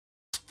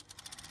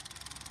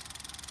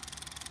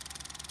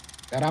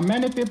There are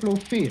many people who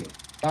feel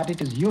that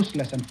it is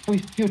useless and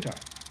futile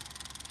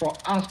for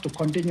us to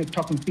continue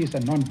talking peace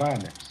and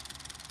non-violence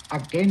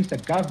against a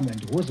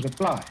government whose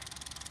reply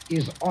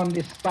is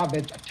only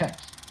savage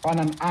attacks on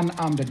an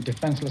unarmed and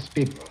defenseless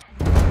people.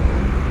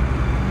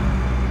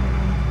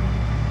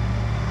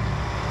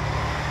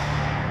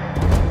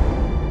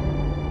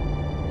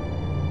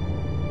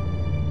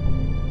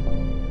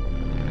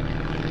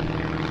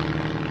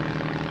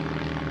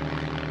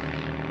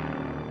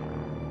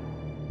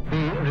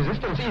 The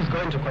resistance is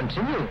going to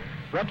continue.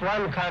 What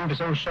one can't be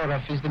so sure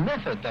of is the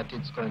method that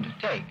it's going to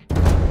take.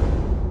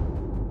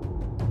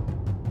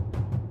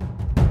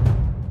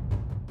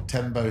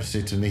 Tambo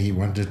said to me he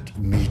wanted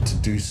me to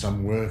do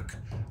some work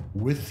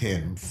with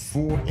him,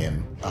 for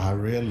him. I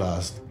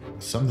realized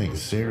something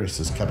serious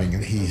is coming,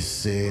 and he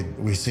said,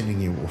 "We're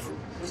sending you off.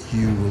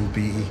 You will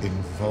be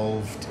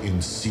involved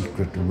in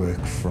secret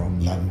work from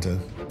London."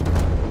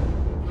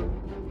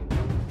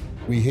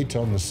 We hit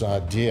on this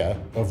idea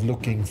of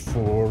looking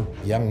for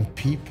young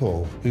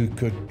people who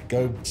could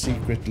go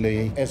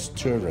secretly as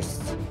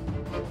tourists.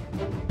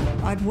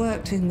 I'd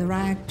worked in the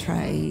rag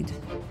trade.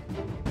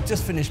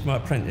 Just finished my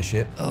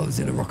apprenticeship. I was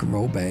in a rock and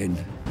roll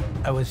band.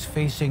 I was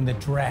facing the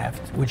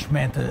draft, which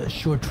meant a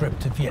short trip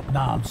to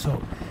Vietnam,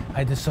 so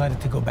I decided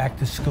to go back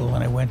to school,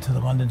 and I went to the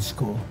London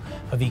School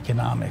of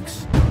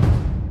Economics.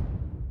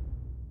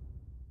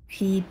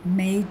 He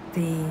made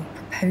the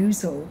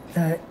proposal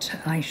that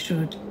I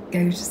should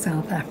go to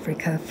South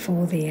Africa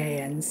for the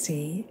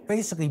ANC.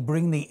 Basically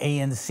bring the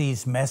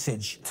ANC's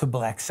message to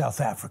black South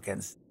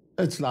Africans.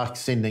 It's like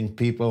sending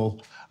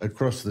people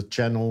across the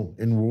channel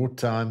in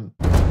wartime.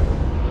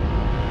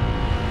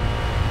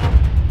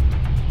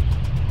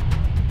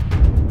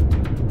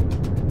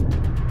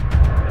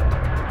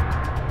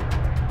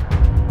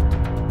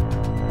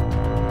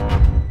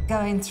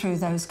 Going through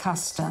those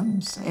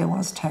customs, it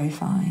was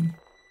terrifying.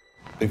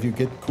 If you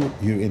get caught,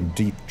 you're in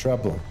deep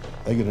trouble.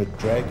 They're going to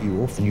drag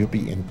you off and you'll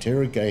be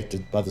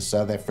interrogated by the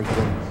South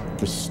African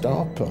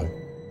Gestapo.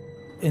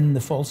 In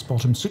the false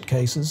bottom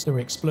suitcases, there were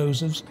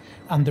explosives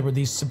and there were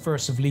these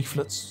subversive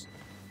leaflets.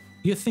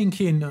 You're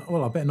thinking,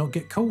 well, I better not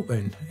get caught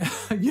then.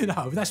 You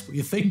know, that's what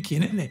you're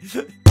thinking, isn't it?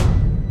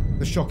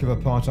 The shock of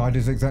apartheid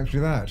is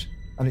exactly that.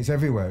 And it's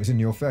everywhere, it's in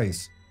your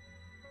face.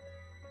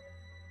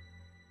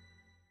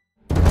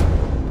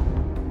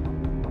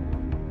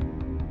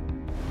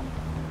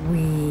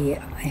 We,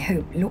 I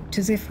hope, looked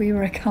as if we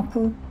were a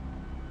couple.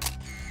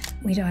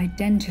 We'd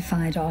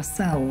identified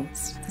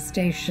ourselves, the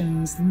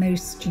stations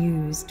most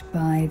used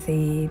by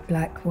the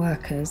black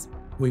workers.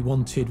 We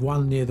wanted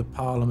one near the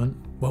Parliament.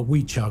 Well,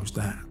 we chose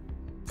that.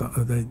 But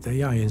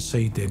the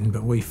ANC didn't,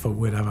 but we thought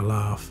we'd have a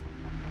laugh.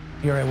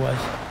 Here I was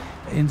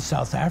in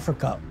South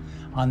Africa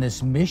on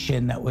this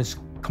mission that was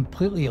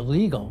completely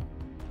illegal.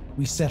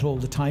 We set all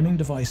the timing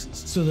devices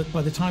so that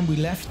by the time we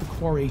left the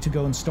quarry to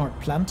go and start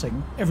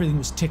planting, everything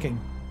was ticking.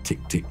 Tick,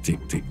 tick,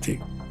 tick, tick,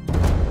 tick.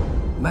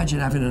 Imagine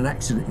having an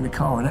accident in the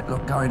car and that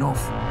lot going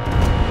off.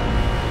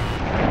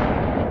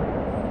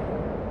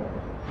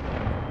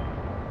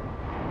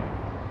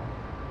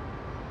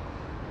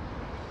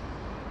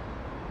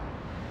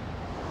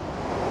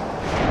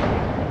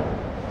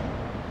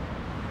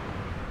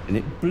 And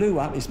it blew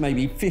up, it's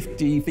maybe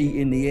 50 feet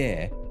in the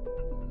air.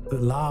 They're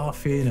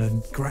laughing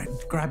and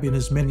grabbing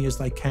as many as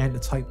they can to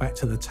take back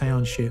to the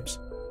townships.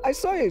 I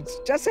saw it.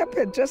 Just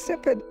happened, just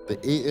happened. The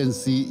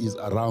ANC is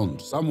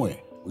around somewhere.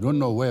 We don't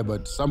know where,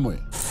 but somewhere.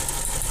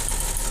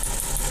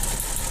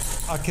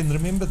 I can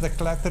remember the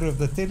clatter of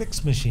the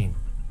telex machine.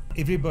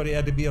 Everybody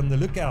had to be on the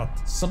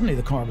lookout. Suddenly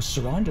the car was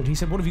surrounded. He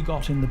said, "What have you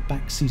got in the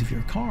back seat of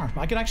your car?"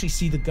 I could actually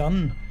see the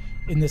gun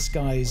in this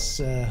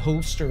guy's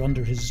holster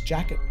under his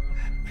jacket.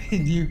 We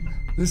knew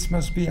this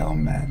must be our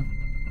man.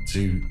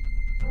 To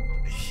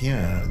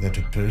hear that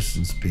a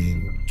person's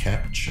being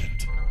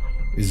captured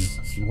is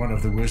one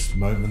of the worst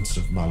moments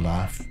of my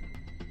life.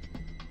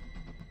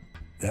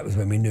 That was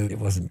when we knew it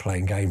wasn't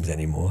playing games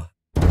anymore.